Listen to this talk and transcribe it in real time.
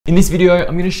In this video,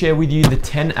 I'm going to share with you the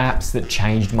 10 apps that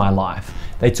changed my life.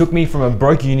 They took me from a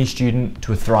broke uni student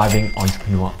to a thriving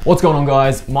entrepreneur. What's going on,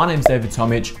 guys? My name's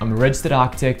Tomic. I'm a registered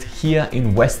architect here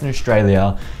in Western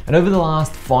Australia. And over the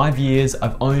last 5 years,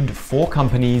 I've owned 4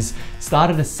 companies,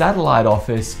 started a satellite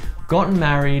office, gotten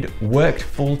married, worked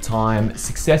full-time,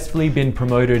 successfully been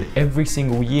promoted every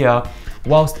single year,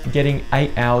 whilst getting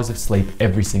 8 hours of sleep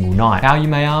every single night. How, you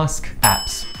may ask?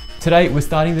 Apps. Today, we're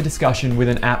starting the discussion with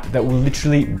an app that will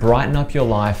literally brighten up your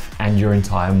life and your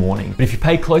entire morning. But if you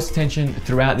pay close attention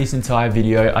throughout this entire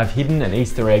video, I've hidden an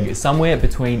Easter egg somewhere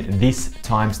between this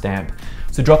timestamp.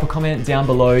 So drop a comment down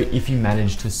below if you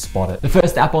manage to spot it. The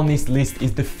first app on this list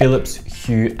is the Philips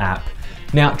Hue app.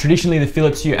 Now, traditionally, the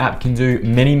Philips Hue app can do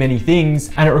many things,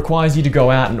 and it requires you to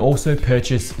go out and also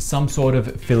purchase some sort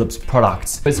of Philips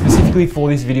products. But specifically for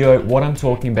this video, what I'm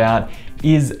talking about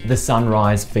is the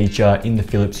sunrise feature in the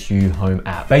Philips Hue Home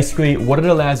app. Basically, what it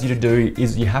allows you to do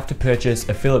is you have to purchase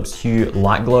a Philips Hue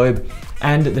light globe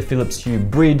and the Philips Hue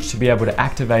bridge to be able to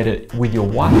activate it with your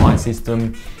Wi-Fi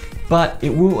system, but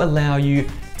it will allow you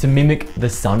to mimic the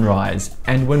sunrise.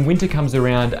 And when winter comes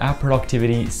around, our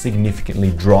productivity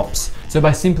significantly drops. So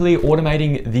by simply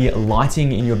automating the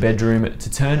lighting in your bedroom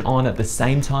to turn on at the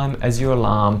same time as your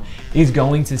alarm is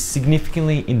going to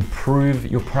significantly improve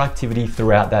your productivity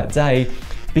throughout that day,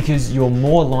 because you're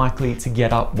more likely to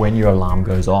get up when your alarm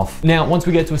goes off. Now, once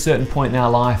we get to a certain point in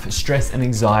our life, stress and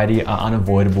anxiety are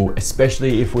unavoidable,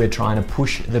 especially if we're trying to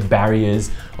push the barriers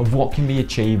of what can be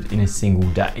achieved in a single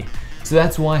day. So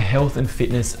that's why health and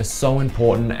fitness are so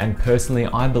important, and personally,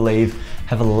 I believe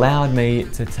have allowed me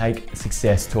to take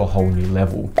success to a whole new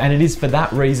level. And it is for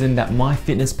that reason that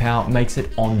MyFitnessPal makes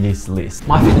it on this list.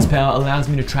 MyFitnessPal allows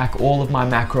me to track all of my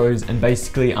macros and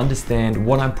basically understand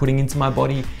what I'm putting into my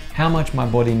body, how much my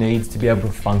body needs to be able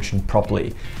to function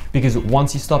properly. Because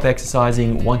once you stop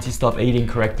exercising, once you stop eating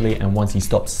correctly, and once you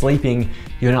stop sleeping,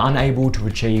 you're unable to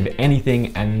achieve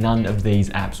anything, and none of these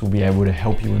apps will be able to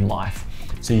help you in life.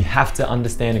 So you have to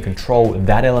understand and control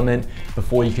that element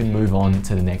before you can move on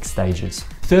to the next stages.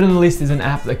 Third on the list is an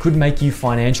app that could make you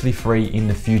financially free in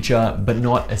the future, but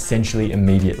not essentially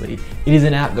immediately. It is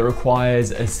an app that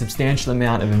requires a substantial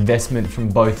amount of investment from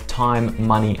both time,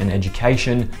 money, and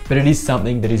education, but it is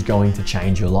something that is going to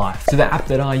change your life. So the app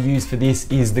that I use for this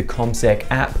is the CommSec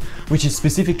app, which is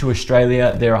specific to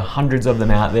Australia. There are hundreds of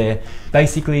them out there.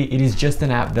 Basically, it is just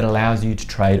an app that allows you to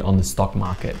trade on the stock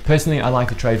market. Personally, I like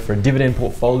to trade for a dividend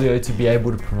portfolio to be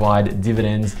able to provide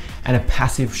dividends and a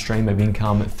passive stream of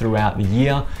income throughout the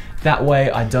year. That way,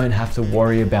 I don't have to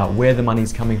worry about where the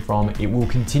money's coming from. It will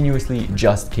continuously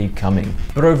just keep coming.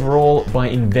 But overall, by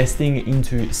investing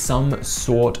into some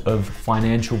sort of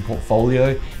financial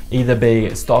portfolio, either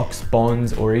be stocks,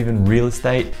 bonds, or even real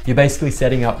estate, you're basically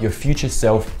setting up your future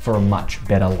self for a much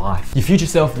better life. Your future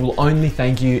self will only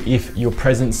thank you if your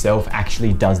present self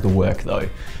actually does the work though.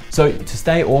 So to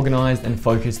stay organized and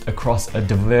focused across a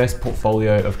diverse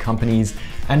portfolio of companies,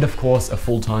 and of course a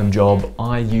full-time job,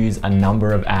 I use a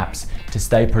number of apps to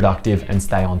stay productive and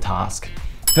stay on task.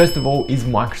 First of all is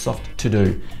Microsoft To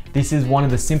Do. This is one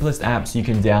of the simplest apps you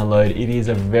can download. It is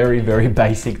a very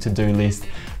basic to-do list,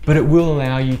 but it will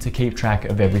allow you to keep track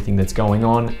of everything that's going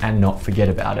on and not forget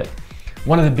about it.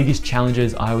 One of the biggest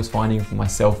challenges I was finding for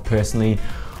myself personally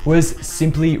was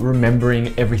simply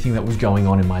remembering everything that was going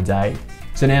on in my day.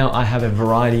 So now I have a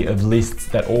variety of lists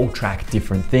that all track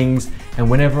different things,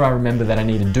 and whenever I remember that I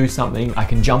need to do something, I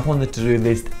can jump on the to-do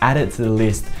list, add it to the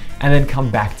list, and then come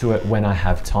back to it when I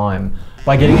have time.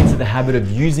 By getting into the habit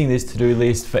of using this to-do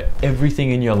list for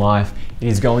everything in your life, it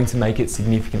is going to make it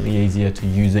significantly easier to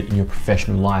use it in your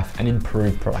professional life and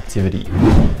improve productivity.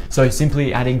 So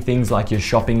simply adding things like your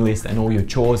shopping list and all your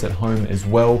chores at home as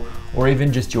well, or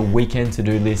even just your weekend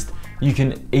to-do list, you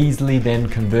can easily then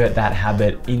convert that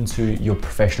habit into your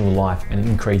professional life and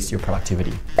increase your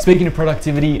productivity. Speaking of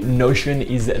productivity, Notion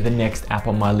is the next app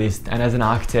on my list, and as an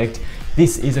architect,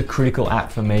 this is a critical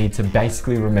app for me to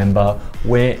basically remember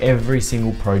where every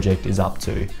single project is up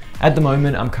to. At the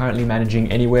moment, I'm currently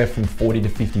managing anywhere from 40 to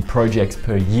 50 projects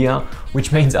per year,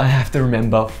 which means I have to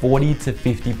remember 40 to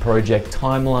 50 project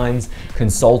timelines,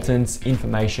 consultants,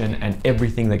 information, and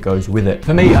everything that goes with it.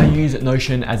 For me, I use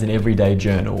Notion as an everyday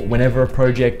journal. Whenever a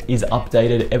project is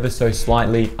updated ever so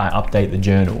slightly, I update the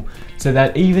journal, so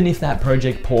that even if that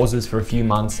project pauses for a few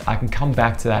months, I can come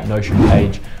back to that Notion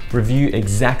page, review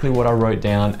exactly what I wrote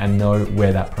down, and know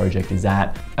where that project is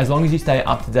at. As long as you stay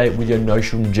up to date with your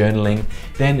Notion journaling,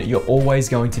 then you're always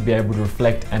going to be able to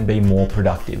reflect and be more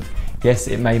productive. Yes,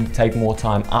 it may take more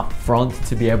time up front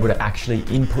to be able to actually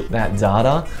input that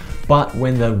data, but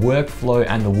when the workflow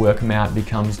and the work amount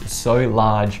becomes so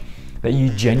large, that you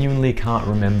genuinely can't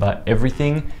remember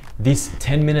everything, this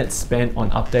 10 minutes spent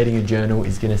on updating a journal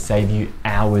is gonna save you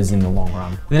hours in the long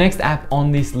run. The next app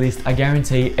on this list, I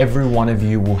guarantee every one of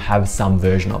you will have some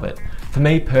version of it. For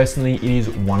me personally, it is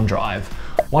OneDrive.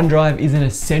 OneDrive is an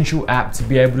essential app to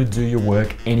be able to do your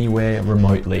work anywhere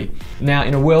remotely. Now,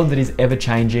 in a world that is ever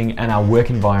changing and our work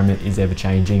environment is ever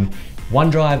changing,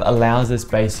 OneDrive allows us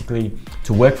basically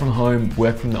to work from home,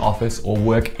 work from the office, or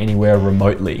work anywhere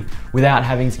remotely without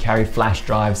having to carry flash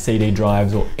drives, CD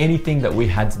drives, or anything that we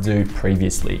had to do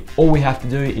previously. All we have to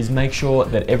do is make sure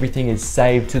that everything is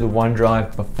saved to the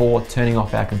OneDrive before turning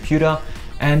off our computer,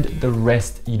 and the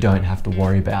rest you don't have to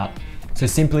worry about. So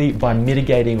simply by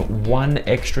mitigating one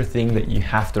extra thing that you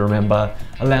have to remember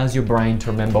allows your brain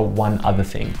to remember one other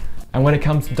thing. And when it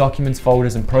comes to documents,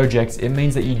 folders, and projects, it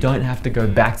means that you don't have to go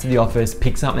back to the office,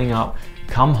 pick something up,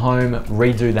 come home,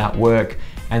 redo that work,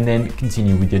 and then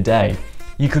continue with your day.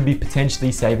 You could be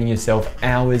potentially saving yourself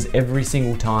hours every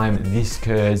single time this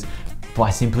occurs by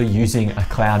simply using a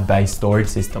cloud-based storage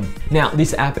system. Now,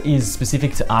 this app is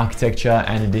specific to architecture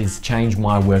and it has changed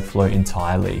my workflow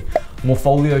entirely.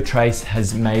 Morpholio Trace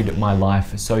has made my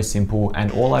life so simple,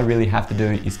 and all I really have to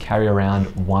do is carry around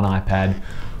one iPad,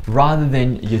 rather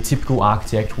than your typical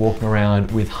architect walking around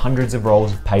with hundreds of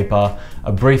rolls of paper,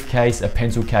 a briefcase, a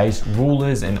pencil case,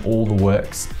 rulers, and all the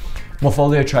works.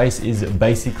 Morpholio Trace is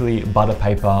basically butter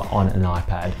paper on an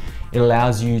iPad. It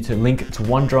allows you to link to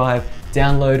OneDrive,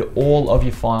 download all of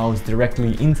your files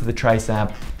directly into the Trace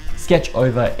app, sketch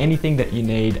over anything that you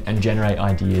need, and generate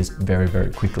ideas very,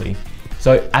 very quickly.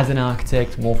 So as an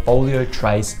architect, Morpholio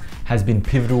Trace has been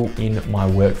pivotal in my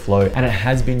workflow, and it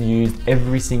has been used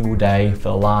every single day for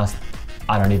the last,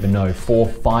 I don't even know, 4 or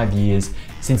 5 years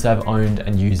since I've owned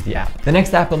and used the app. The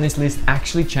next app on this list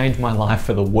actually changed my life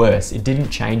for the worse. It didn't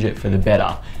change it for the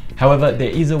better. However,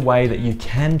 there is a way that you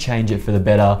can change it for the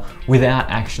better without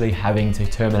actually having to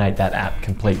terminate that app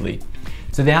completely.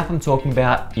 So the app I'm talking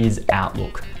about is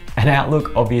Outlook. And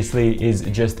Outlook obviously is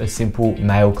just a simple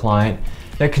mail client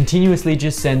that continuously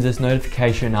just sends us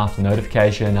notification after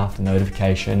notification after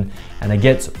notification, and it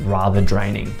gets rather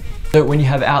draining. So when you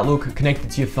have Outlook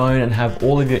connected to your phone and have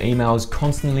all of your emails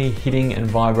constantly hitting and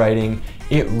vibrating,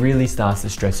 it really starts to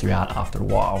stress you out after a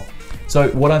while. So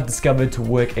what I've discovered to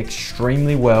work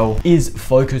extremely well is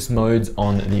focus modes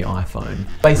on the iPhone.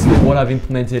 Basically what I've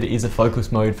implemented is a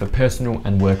focus mode for personal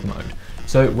and work mode.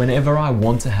 So whenever I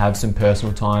want to have some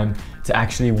personal time to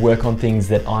actually work on things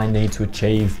that I need to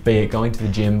achieve, be it going to the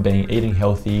gym, be it eating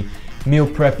healthy, meal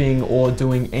prepping, or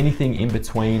doing anything in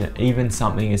between, even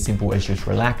something as simple as just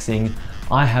relaxing,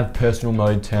 I have personal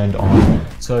mode turned on,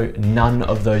 so none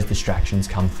of those distractions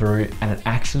come through, and it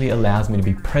actually allows me to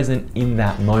be present in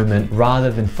that moment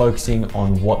rather than focusing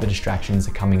on what the distractions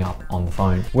are coming up on the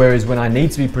phone. Whereas when I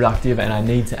need to be productive and I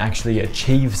need to actually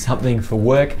achieve something for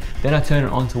work, then I turn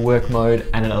it on to work mode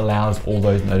and it allows all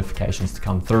those notifications to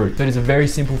come through. So it is a very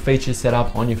simple feature set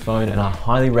up on your phone, and I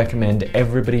highly recommend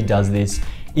everybody does this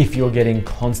if you're getting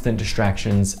constant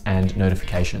distractions and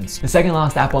notifications. The second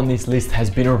last app on this list has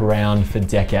been around for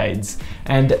decades,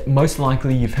 and most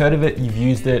likely you've heard of it, you've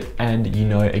used it, and you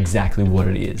know exactly what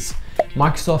it is.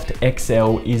 Microsoft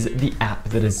Excel is the app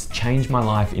that has changed my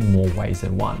life in more ways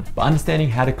than one. By understanding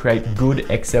how to create good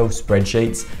Excel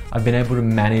spreadsheets, I've been able to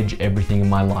manage everything in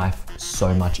my life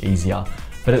so much easier.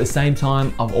 But at the same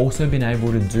time, I've also been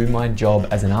able to do my job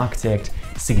as an architect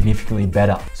significantly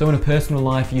better. So in a personal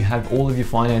life, you have all of your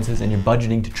finances and your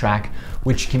budgeting to track,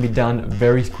 which can be done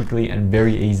very quickly and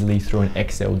very easily through an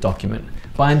Excel document.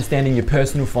 By understanding your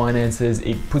personal finances,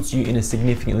 it puts you in a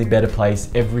significantly better place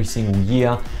every single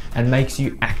year and makes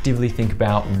you actively think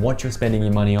about what you're spending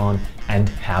your money on and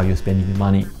how you're spending your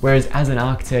money. Whereas as an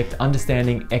architect,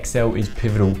 understanding Excel is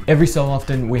pivotal. Every so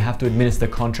often, we have to administer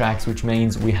contracts, which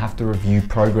means we have to review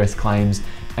progress claims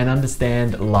and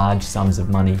understand large sums of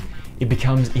money. It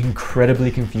becomes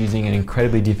incredibly confusing and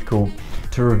incredibly difficult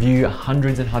to review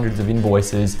hundreds and hundreds of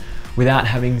invoices without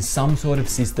having some sort of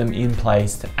system in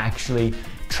place to actually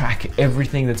track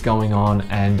everything that's going on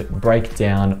and break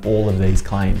down all of these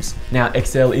claims. Now,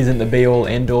 Excel isn't the be all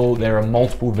end all. There are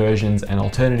multiple versions and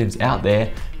alternatives out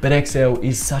there, but Excel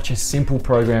is such a simple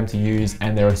program to use,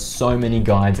 and there are so many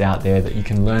guides out there that you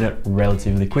can learn it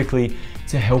relatively quickly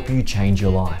to help you change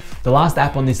your life. The last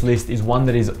app on this list is one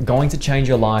that is going to change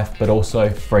your life, but also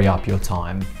free up your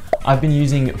time. I've been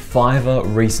using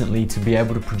Fiverr recently to be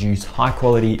able to produce high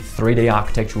quality 3D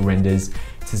architectural renders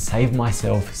to save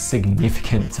myself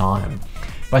significant time.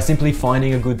 By simply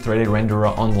finding a good 3D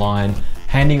renderer online,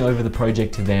 handing over the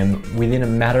project to them, within a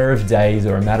matter of days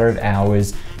or a matter of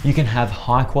hours, you can have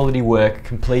high quality work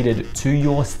completed to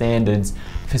your standards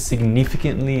for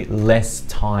significantly less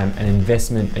time and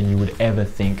investment than you would ever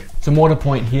think. So more to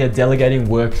point here, delegating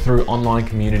work through online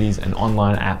communities and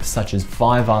online apps such as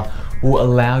Fiverr will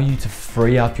allow you to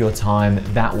free up your time.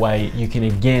 That way you can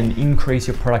again increase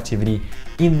your productivity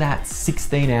in that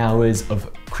 16 hours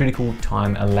of critical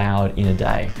time allowed in a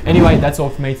day. Anyway, that's all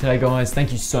for me today, guys.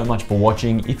 Thank you so much for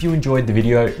watching. If you enjoyed the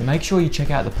video, make sure you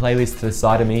check out the playlist to the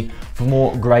side of me for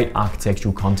more great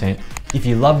architectural content. If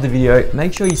you loved the video,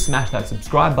 make sure you smash that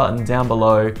subscribe button down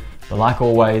below. But like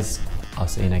always, I'll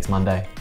see you next Monday.